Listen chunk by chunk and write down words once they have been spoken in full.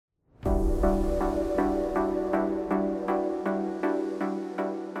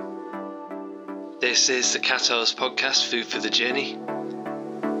This is the Catalyst Podcast, Food for the Journey.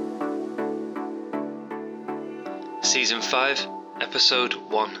 Season 5, Episode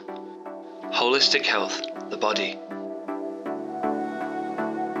 1. Holistic Health, the Body.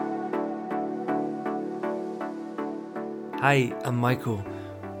 Hi, I'm Michael.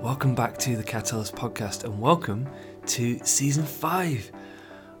 Welcome back to the Catalyst Podcast and welcome to Season 5.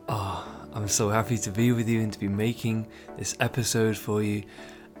 I'm so happy to be with you and to be making this episode for you.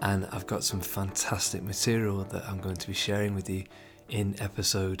 And I've got some fantastic material that I'm going to be sharing with you in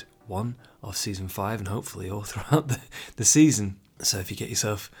episode 1 of season 5 and hopefully all throughout the season. So if you get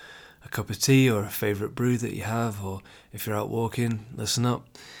yourself a cup of tea or a favourite brew that you have, or if you're out walking, listen up.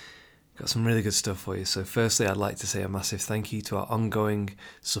 Got some really good stuff for you. So firstly, I'd like to say a massive thank you to our ongoing,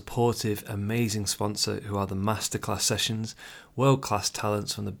 supportive, amazing sponsor who are the Masterclass Sessions, world-class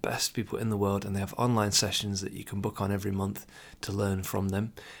talents from the best people in the world, and they have online sessions that you can book on every month to learn from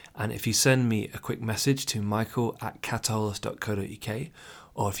them. And if you send me a quick message to michael@catalyst.co.uk,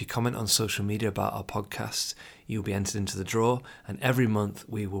 or if you comment on social media about our podcasts, you'll be entered into the draw, and every month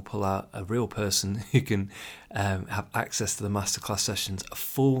we will pull out a real person who can have access to the Masterclass Sessions, a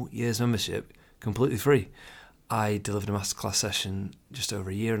full year's membership, completely free. I delivered a Masterclass session just over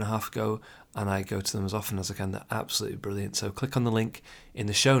a year and a half ago, and I go to them as often as I can. They're absolutely brilliant. So click on the link in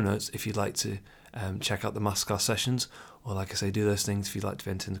the show notes if you'd like to check out the Masterclass sessions, or like I say, do those things if you'd like to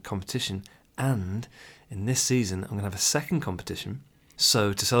enter into competition. And in this season, I'm going to have a second competition.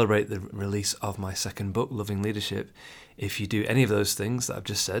 So to celebrate the release of my second book, Loving Leadership, if you do any of those things that I've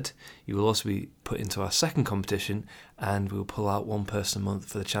just said, you will also be put into our second competition, and we'll pull out one person a month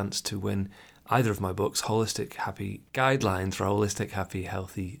for the chance to win either of my books, Holistic Happy Guidelines for a Holistic Happy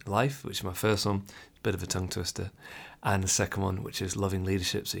Healthy Life, which is my first one, bit of a tongue twister, and the second one, which is Loving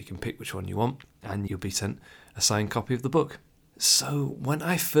Leadership, so you can pick which one you want, and you'll be sent a signed copy of the book. So when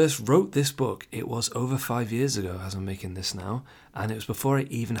I first wrote this book, it was over 5 years ago as I'm making this now, and it was before I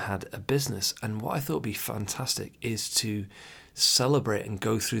even had a business. And what I thought would be fantastic is to celebrate and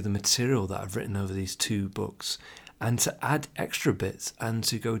go through the material that I've written over these 2 books, and to add extra bits and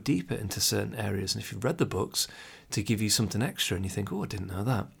to go deeper into certain areas. And if you've read the books, to give you something extra and you think, oh, I didn't know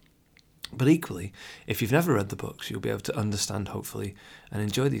that. But equally, if you've never read the books, you'll be able to understand, hopefully, and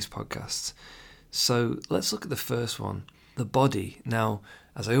enjoy these podcasts. So let's look at the first one. The body. Now,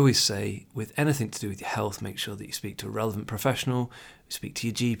 as I always say, with anything to do with your health, make sure that you speak to a relevant professional, speak to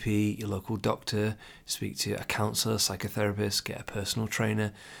your GP, your local doctor, speak to a counsellor, psychotherapist, get a personal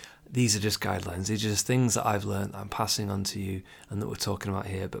trainer. These are just guidelines. These are just things that I've learned that I'm passing on to you and that we're talking about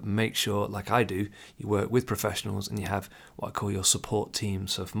here. But make sure, like I do, you work with professionals and you have what I call your support team.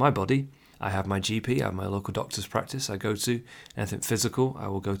 So for my body, I have my GP, I have my local doctor's practice I go to. Anything physical, I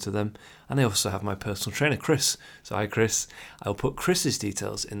will go to them. And I also have my personal trainer, Chris. So hi, Chris. I'll put Chris's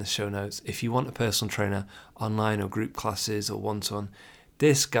details in the show notes. If you want a personal trainer, online or group classes or one-to-one,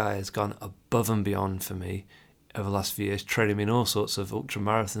 this guy has gone above and beyond for me over the last few years, training me in all sorts of ultra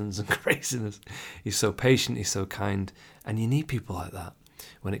marathons and craziness. He's so patient, he's so kind, and you need people like that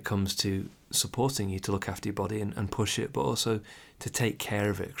when it comes to supporting you to look after your body and push it, but also to take care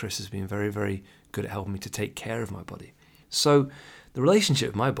of it. Chris has been very, very good at helping me to take care of my body. So the relationship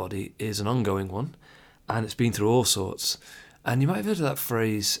with my body is an ongoing one, and it's been through all sorts. And you might have heard of that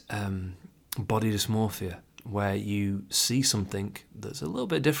phrase, body dysmorphia, where you see something that's a little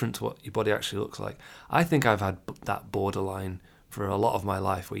bit different to what your body actually looks like. I think I've had that borderline for a lot of my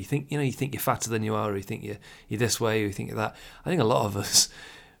life, where you think you're fatter than you are, or you think you're this way, or you think you're that. I think a lot of us,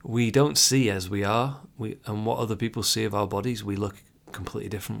 we don't see as we are, and what other people see of our bodies, we look completely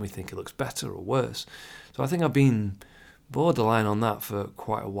different. We think it looks better or worse. So I think I've been borderline on that for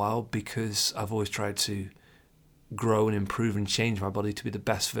quite a while, because I've always tried to grow and improve and change my body to be the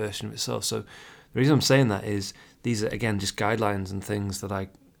best version of itself. So the reason I'm saying that is these are, again, just guidelines and things that I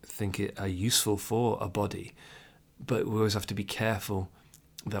think are useful for a body. But we always have to be careful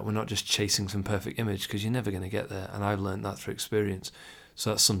that we're not just chasing some perfect image, because you're never going to get there. And I've learned that through experience. So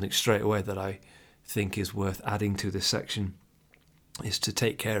that's something straight away that I think is worth adding to this section, is to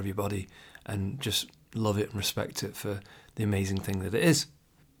take care of your body and just love it and respect it for the amazing thing that it is.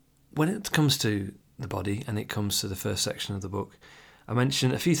 When it comes to the body and it comes to the first section of the book, I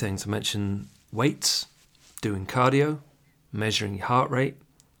mention a few things. I mention weights, doing cardio, measuring your heart rate,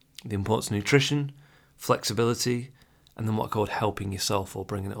 the importance of nutrition, flexibility, and then what I call helping yourself, or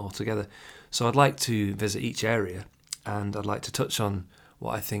bringing it all together. So I'd like to visit each area, and I'd like to touch on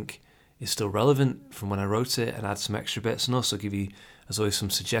what I think is still relevant from when I wrote it, and add some extra bits, and also give you, as always, some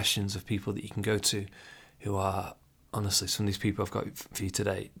suggestions of people that you can go to who are, honestly, some of these people I've got for you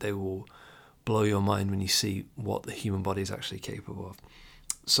today, they will blow your mind when you see what the human body is actually capable of.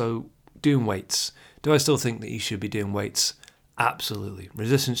 So doing weights. Do I still think that you should be doing weights? Absolutely.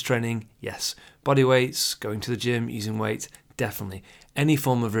 Resistance training, yes. Body weights, going to the gym, using weights, definitely. Any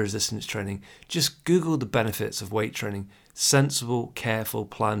form of resistance training. Just Google the benefits of weight training. Sensible, careful,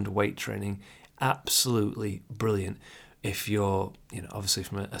 planned weight training. Absolutely brilliant. If you're, obviously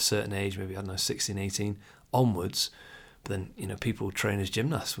from a certain age, maybe, 16, 18 onwards, but then, people train as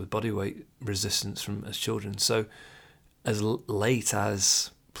gymnasts with body weight resistance as children. So as late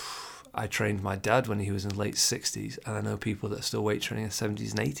as I trained my dad when he was in his late 60s, and I know people that are still weight training in the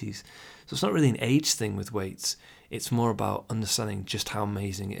 70s and 80s. So it's not really an age thing with weights. It's more about understanding just how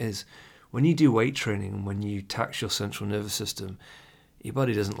amazing it is. When you do weight training and when you tax your central nervous system, your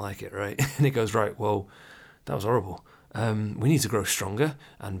body doesn't like it, right? And it goes, right, well, that was horrible. We need to grow stronger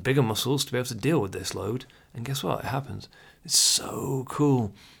and bigger muscles to be able to deal with this load. And guess what? It happens. It's so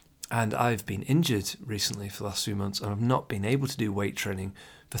cool. And I've been injured recently for the last 3 months, and I've not been able to do weight training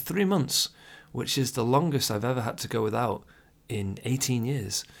for 3 months, which is the longest I've ever had to go without in 18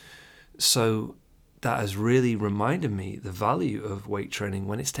 years. So that has really reminded me the value of weight training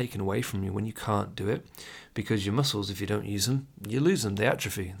when it's taken away from you, when you can't do it, because your muscles, if you don't use them, you lose them. They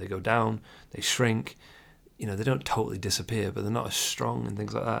atrophy, they go down, they shrink. They don't totally disappear, but they're not as strong and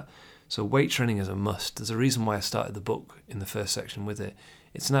things like that. So weight training is a must. There's a reason why I started the book in the first section with it.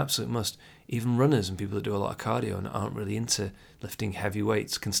 It's an absolute must. Even runners and people that do a lot of cardio and aren't really into lifting heavy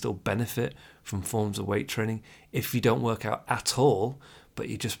weights can still benefit from forms of weight training. If you don't work out at all, but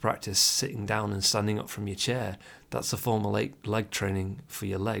you just practice sitting down and standing up from your chair, that's a form of leg training for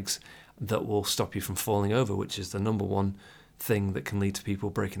your legs that will stop you from falling over, which is the number one thing that can lead to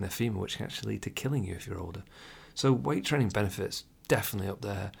people breaking their femur, which can actually lead to killing you if you're older. So weight training benefits definitely up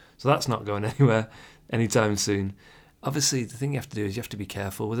there. So that's not going anywhere anytime soon. Obviously, the thing you have to do is you have to be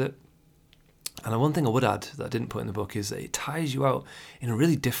careful with it. And one thing I would add that I didn't put in the book is that it tires you out in a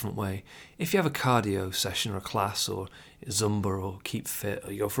really different way. If you have a cardio session or a class or Zumba or Keep Fit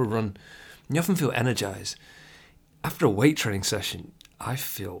or you go for a run, you often feel energized. After a weight training session, I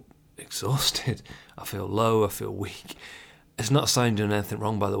feel exhausted. I feel low. I feel weak. It's not a sign you're doing anything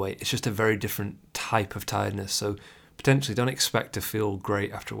wrong, by the way. It's just a very different type of tiredness. So potentially don't expect to feel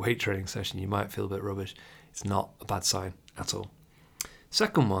great after a weight training session. You might feel a bit rubbish. It's not a bad sign at all.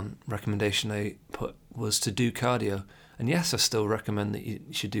 Second recommendation I put was to do cardio. And yes, I still recommend that you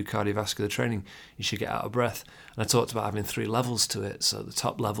should do cardiovascular training. You should get out of breath. And I talked about having 3 levels to it. So the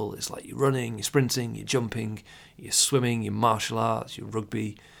top level is like you're running, you're sprinting, you're jumping, you're swimming, your martial arts, your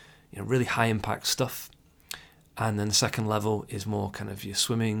rugby, really high impact stuff. And then the second level is more kind of your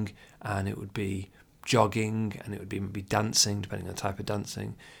swimming, and it would be jogging, and it would be maybe dancing, depending on the type of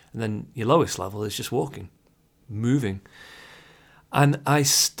dancing. And then your lowest level is just walking, moving. And I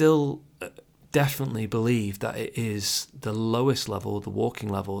still definitely believe that it is the lowest level, the walking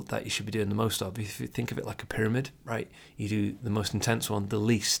level, that you should be doing the most of. If you think of it like a pyramid, right? You do the most intense one, the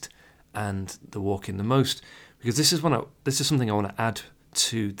least, and the walking the most. Because this is something I want to add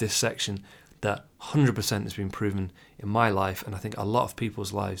to this section that 100% has been proven in my life, and I think a lot of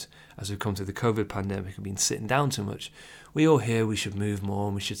people's lives as we've come through the COVID pandemic have been sitting down too much. We all hear we should move more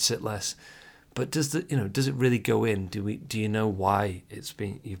and we should sit less, but does it really go in? Do you know why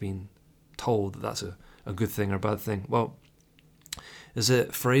you've been told that that's a good thing or a bad thing? Well, there's a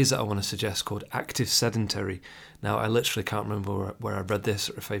phrase that I want to suggest called active sedentary. Now, I literally can't remember where I read this,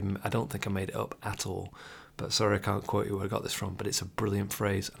 or if I don't think I made it up at all. But sorry, I can't quote you where I got this from, but it's a brilliant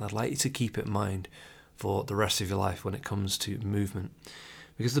phrase, and I'd like you to keep it in mind for the rest of your life when it comes to movement.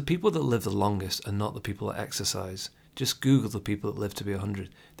 Because the people that live the longest are not the people that exercise. Just Google the people that live to be 100.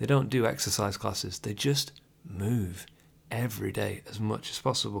 They don't do exercise classes. They just move every day as much as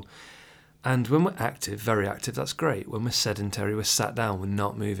possible. And when we're active, very active, that's great. When we're sedentary, we're sat down, we're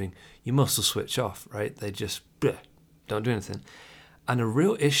not moving, your muscles switch off, right? They just don't do anything. And a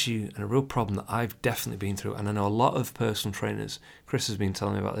real issue and a real problem that I've definitely been through, and I know a lot of personal trainers, Chris has been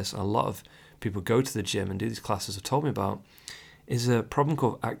telling me about this, and a lot of people go to the gym and do these classes have told me about, is a problem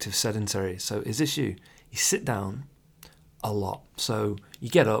called active sedentary. So is this you? You sit down a lot. So you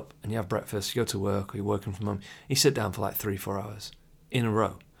get up and you have breakfast, you go to work or you're working from home, you sit down for like 3-4 hours in a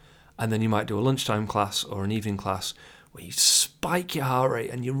row. And then you might do a lunchtime class or an evening class where you spike your heart rate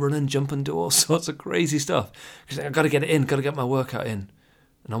and you run and jump and do all sorts of crazy stuff. Because I've got to get it in, got to get my workout in.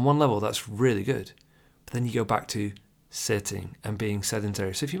 And on one level, that's really good. But then you go back to sitting and being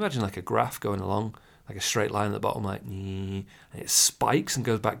sedentary. So if you imagine like a graph going along, like a straight line at the bottom, like, and it spikes and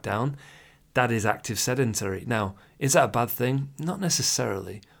goes back down, that is active sedentary. Now, is that a bad thing? Not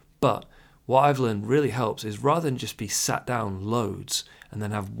necessarily. But what I've learned really helps is rather than just be sat down loads and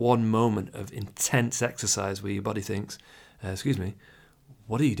then have one moment of intense exercise where your body thinks,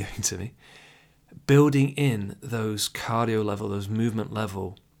 what are you doing to me? Building in those cardio level, those movement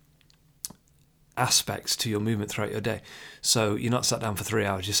level aspects to your movement throughout your day. So you're not sat down for 3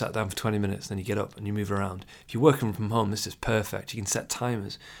 hours, you sat down for 20 minutes, then you get up and you move around. If you're working from home, this is perfect. You can set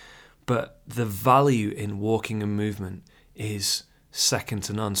timers. But the value in walking and movement is second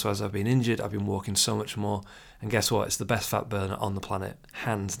to none. So as I've been injured, I've been walking so much more. And guess what? It's the best fat burner on the planet,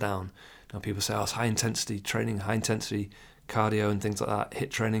 hands down. Now people say, oh, it's high intensity training, high intensity cardio and things like that, HIIT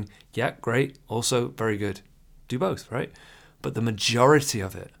training. Yeah, great. Also very good. Do both, right? But the majority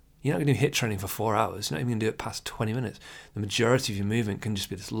of it, you're not going to do HIIT training for 4 hours. You're not even going to do it past 20 minutes. The majority of your movement can just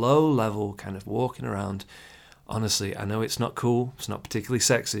be this low level kind of walking around. Honestly, I know it's not cool. It's not particularly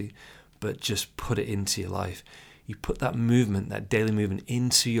sexy, but just put it into your life. You put that movement, that daily movement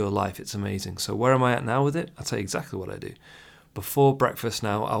into your life. It's amazing. So where am I at now with it? I'll tell you exactly what I do. Before breakfast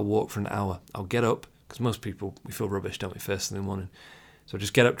now, I'll walk for an hour. I'll get up, because most people, we feel rubbish, don't we, first thing in the morning. So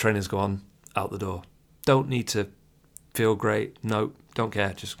just get up, trainers go on, out the door. Don't need to feel great. No, don't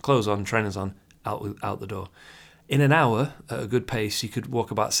care. Just clothes on, trainers on, out the door. In an hour, at a good pace, you could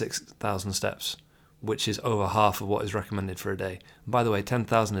walk about 6,000 steps, which is over half of what is recommended for a day. And by the way,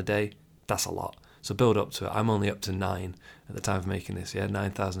 10,000 a day, that's a lot. So build up to it. I'm only up to 9 at the time of making this.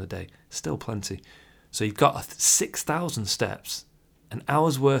 9,000 a day. Still plenty. So you've got 6,000 steps, an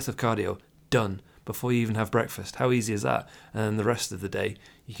hour's worth of cardio done before you even have breakfast. How easy is that? And then the rest of the day,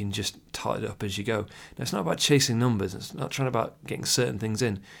 you can just tot it up as you go. Now, it's not about chasing numbers. It's not trying about getting certain things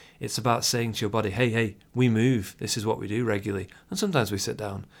in. It's about saying to your body, hey, we move. This is what we do regularly. And sometimes we sit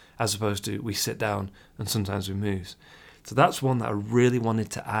down, as opposed to we sit down and sometimes we move. So that's one that I really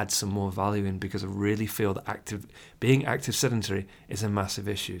wanted to add some more value in, because I really feel that being active sedentary is a massive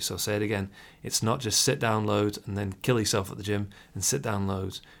issue. So I'll say it again. It's not just sit down loads and then kill yourself at the gym and sit down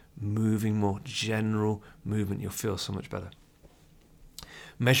loads. Moving more, general movement, you'll feel so much better.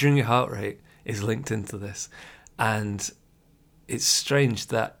 Measuring your heart rate is linked into this. And it's strange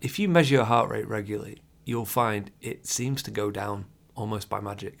that if you measure your heart rate regularly, you'll find it seems to go down almost by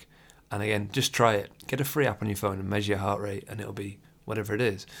magic. And again, just try it. Get a free app on your phone and measure your heart rate, and it'll be whatever it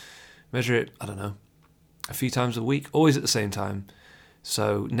is. Measure it, I don't know, a few times a week, always at the same time.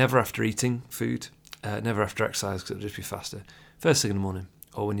 So never after eating food, never after exercise, because it'll just be faster. First thing in the morning,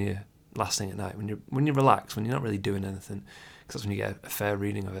 or when you're last thing at night, when you're relaxed, when you're not really doing anything, because that's when you get a fair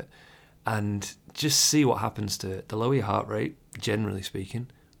reading of it. And just see what happens to it. The lower your heart rate, generally speaking,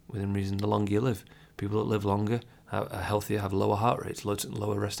 within reason, the longer you live. People that live longer are healthier, have lower heart rates,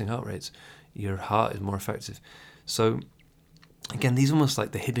 lower resting heart rates. Your heart is more effective. So, again, these are almost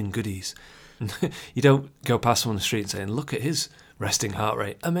like the hidden goodies. You don't go past someone on the street and saying, look at his resting heart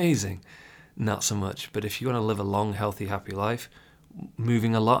rate, amazing. Not so much. But if you want to live a long, healthy, happy life,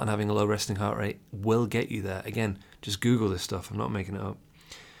 moving a lot and having a low resting heart rate will get you there. Again, just Google this stuff. I'm not making it up.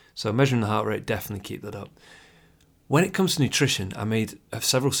 So measuring the heart rate, definitely keep that up. When it comes to nutrition, I made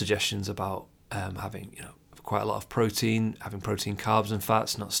several suggestions about having, quite a lot of protein, having protein, carbs and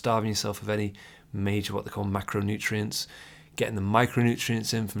fats, not starving yourself of any major what they call macronutrients, getting the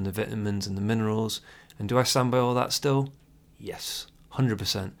micronutrients in from the vitamins and the minerals. And do I stand by all that still? Yes,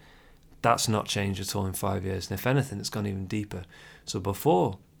 100%. That's not changed at all in 5 years. And if anything, it's gone even deeper. So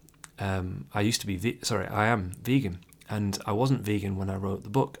before, I am vegan. And I wasn't vegan when I wrote the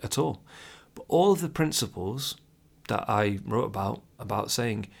book at all. But all of the principles that I wrote about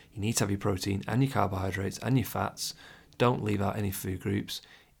saying you need to have your protein and your carbohydrates and your fats, don't leave out any food groups,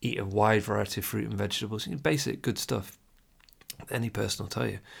 eat a wide variety of fruit and vegetables, basic good stuff, any person will tell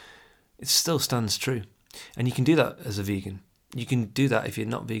you, it still stands true. And you can do that as a vegan. You can do that if you're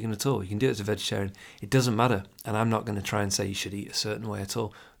not vegan at all. You can do it as a vegetarian. It doesn't matter. And I'm not going to try and say you should eat a certain way at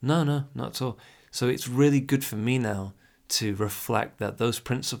all. No, not at all. So it's really good for me now to reflect that those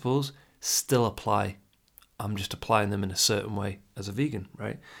principles still apply. I'm just applying them in a certain way as a vegan,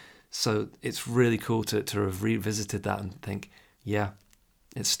 right? So it's really cool to have revisited that and think, yeah,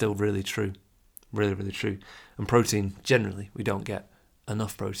 it's still really true. Really, really true. And protein, generally, we don't get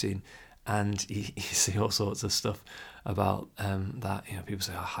enough protein. And you see all sorts of stuff about that. People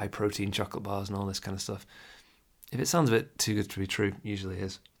say, high protein chocolate bars and all this kind of stuff. If it sounds a bit too good to be true, usually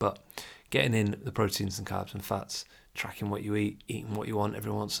is. But getting in the proteins and carbs and fats, tracking what you eat, eating what you want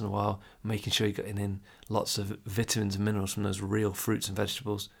every once in a while, making sure you're getting in lots of vitamins and minerals from those real fruits and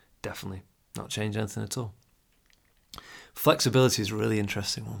vegetables, definitely not change anything at all. Flexibility is a really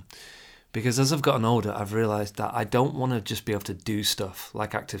interesting one. Because as I've gotten older, I've realised that I don't want to just be able to do stuff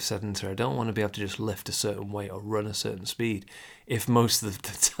like active sedentary. I don't want to be able to just lift a certain weight or run a certain speed if most of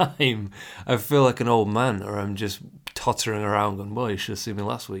the time I feel like an old man or I'm just tottering around going, well, you should have seen me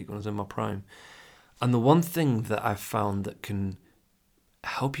last week when I was in my prime. And the one thing that I've found that can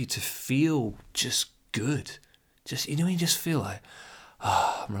help you to feel just good. Just, you just feel like,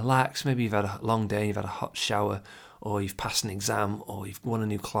 I'm relaxed. Maybe you've had a long day, you've had a hot shower, or you've passed an exam, or you've won a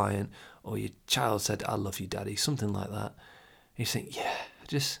new client, or your child said, I love you, daddy, something like that. And you think, yeah,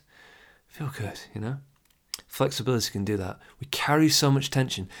 just feel good, Flexibility can do that. We carry so much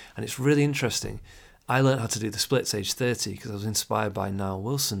tension, and it's really interesting. I learned how to do the splits age 30 because I was inspired by Niall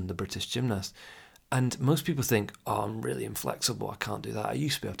Wilson, the British gymnast. And most people think, I'm really inflexible, I can't do that. I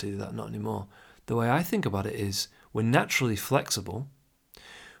used to be able to do that, not anymore. The way I think about it is we're naturally flexible.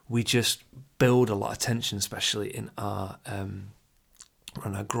 We just build a lot of tension, especially in our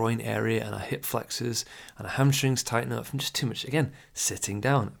around our groin area and our hip flexors, and our hamstrings tighten up from just too much, again, sitting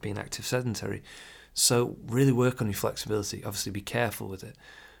down, being active sedentary. So really work on your flexibility. Obviously be careful with it.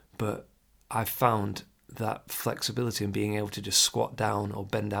 But I've found that flexibility and being able to just squat down or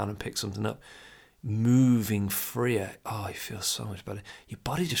bend down and pick something up, moving freer, you feel so much better. Your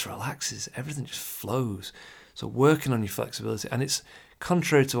body just relaxes, everything just flows. So working on your flexibility, and it's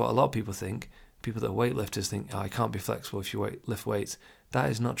contrary to what a lot of people think. People that are weightlifters think, I can't be flexible if you lift weights. That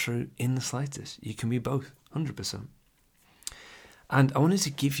is not true in the slightest. You can be both, 100%. And I wanted to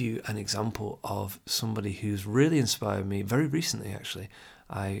give you an example of somebody who's really inspired me very recently, actually.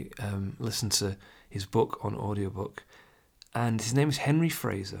 I listened to his book on audiobook, and his name is Henry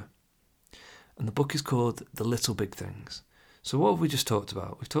Fraser. And the book is called The Little Big Things. So what have we just talked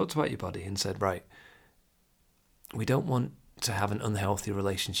about? We've talked about your body and said, right, we don't want to have an unhealthy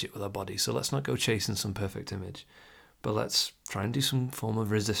relationship with our body, so let's not go chasing some perfect image. But let's try and do some form of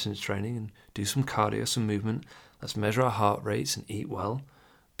resistance training and do some cardio, some movement. Let's measure our heart rates and eat well,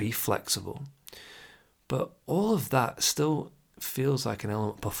 be flexible. But all of that still feels like an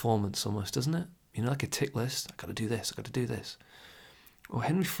element of performance almost, doesn't it? Like a tick list. I've got to do this, I've got to do this. Well,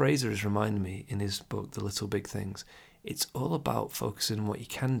 Henry Fraser has reminded me in his book, The Little Big Things, it's all about focusing on what you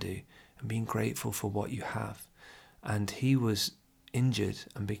can do and being grateful for what you have. And he was injured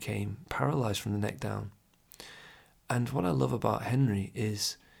and became paralyzed from the neck down. And what I love about Henry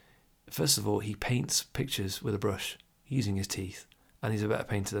is, first of all, he paints pictures with a brush using his teeth, and he's a better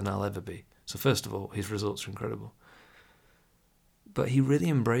painter than I'll ever be. So first of all, his results are incredible. But he really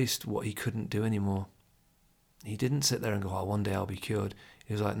embraced what he couldn't do anymore. He didn't sit there and go, one day I'll be cured.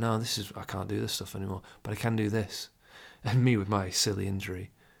 He was like, no, I can't do this stuff anymore, but I can do this. And me with my silly injury,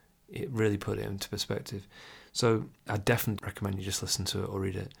 it really put it into perspective. So I definitely recommend you just listen to it or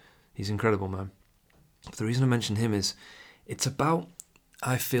read it. He's an incredible, man. But the reason I mention him is it's about,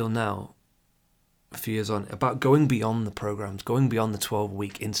 I feel now, a few years on, about going beyond the programs, going beyond the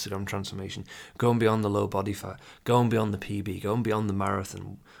 12-week Instagram transformation, going beyond the low body fat, going beyond the PB, going beyond the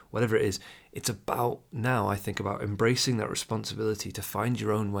marathon, whatever it is. It's about now, I think, about embracing that responsibility to find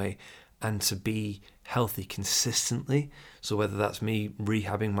your own way and to be healthy consistently. So whether that's me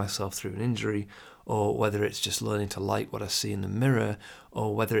rehabbing myself through an injury, or whether it's just learning to like what I see in the mirror,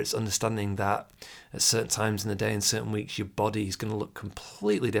 or whether it's understanding that at certain times in the day and certain weeks your body is going to look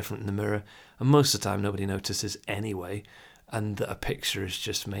completely different in the mirror, and most of the time nobody notices anyway, and that a picture is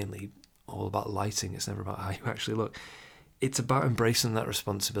just mainly all about lighting, it's never about how you actually look. It's about embracing that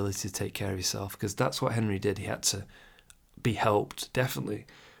responsibility to take care of yourself, because that's what Henry did. He had to be helped, definitely,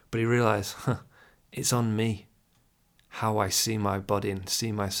 but he realised, it's on me how I see my body and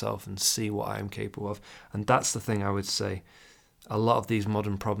see myself and see what I am capable of. And that's the thing I would say. A lot of these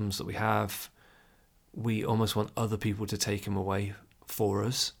modern problems that we have, we almost want other people to take them away for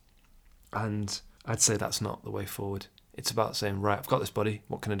us. And I'd say that's not the way forward. It's about saying, right, I've got this body,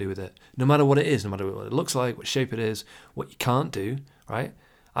 what can I do with it? No matter what it is, no matter what it looks like, what shape it is, what you can't do, right?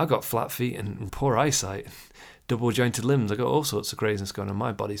 I've got flat feet and poor eyesight, double jointed limbs. I've got all sorts of craziness going on in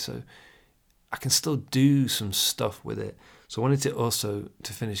my body. So I can still do some stuff with it. So I wanted to also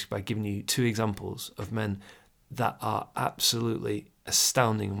to finish by giving you two examples of men that are absolutely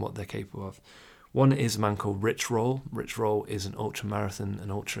astounding in what they're capable of. One is a man called Rich Roll. Rich Roll is an ultra marathon,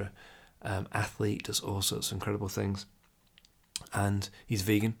 an ultra athlete, does all sorts of incredible things. And he's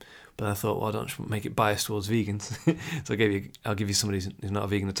vegan, but I thought, well, I don't make it biased towards vegans. So I'll give you somebody who's not a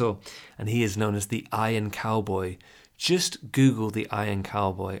vegan at all. And he is known as the Iron Cowboy. Just Google the Iron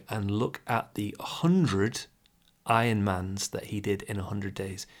Cowboy and look at the 100 Ironmans that he did in 100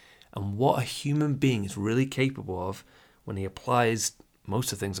 days. And what a human being is really capable of when he applies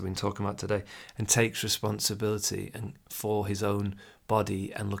most of the things I've been talking about today and takes responsibility and for his own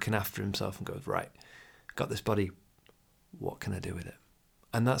body and looking after himself and goes, right, got this body, what can I do with it?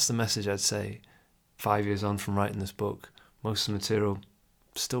 And that's the message I'd say 5 years on from writing this book. Most of the material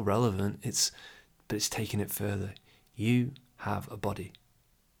still relevant, but it's taking it further. You have a body.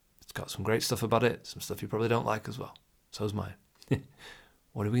 It's got some great stuff about it, some stuff you probably don't like as well. So's mine.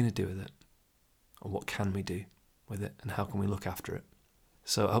 What are we going to do with it? And what can we do with it? And how can we look after it?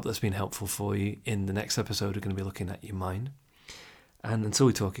 So I hope that's been helpful for you. In the next episode, we're going to be looking at your mind. And until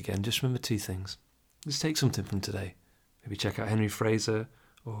we talk again, just remember 2 things. Just take something from today. Maybe check out Henry Fraser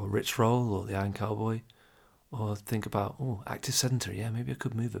or Rich Roll or The Iron Cowboy. Or think about, active sedentary. Yeah, maybe I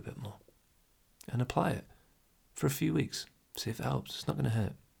could move a bit more. And apply it for a few weeks. See if it helps. It's not going to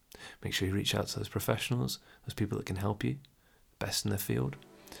hurt. Make sure you reach out to those professionals, those people that can help you, best in their field.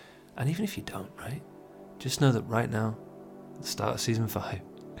 And even if you don't, right? Just know that right now, at the start of season 5,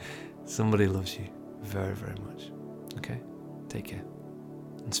 somebody loves you very, very much. Okay? Take care.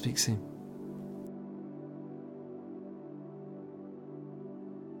 And speak soon.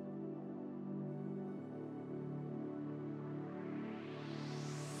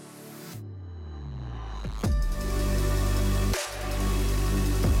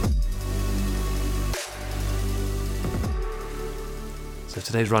 So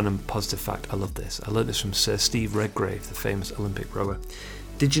today's random positive fact, I love this. I learned this from Sir Steve Redgrave, the famous Olympic rower.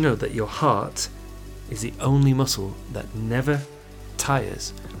 Did you know that your heart is the only muscle that never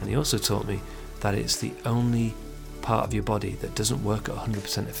tires? And he also taught me that it's the only part of your body that doesn't work at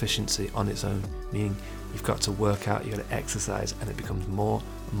 100% efficiency on its own, meaning you've got to work out, you've got to exercise, and it becomes more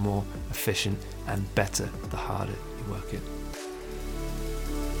and more efficient and better the harder you work it.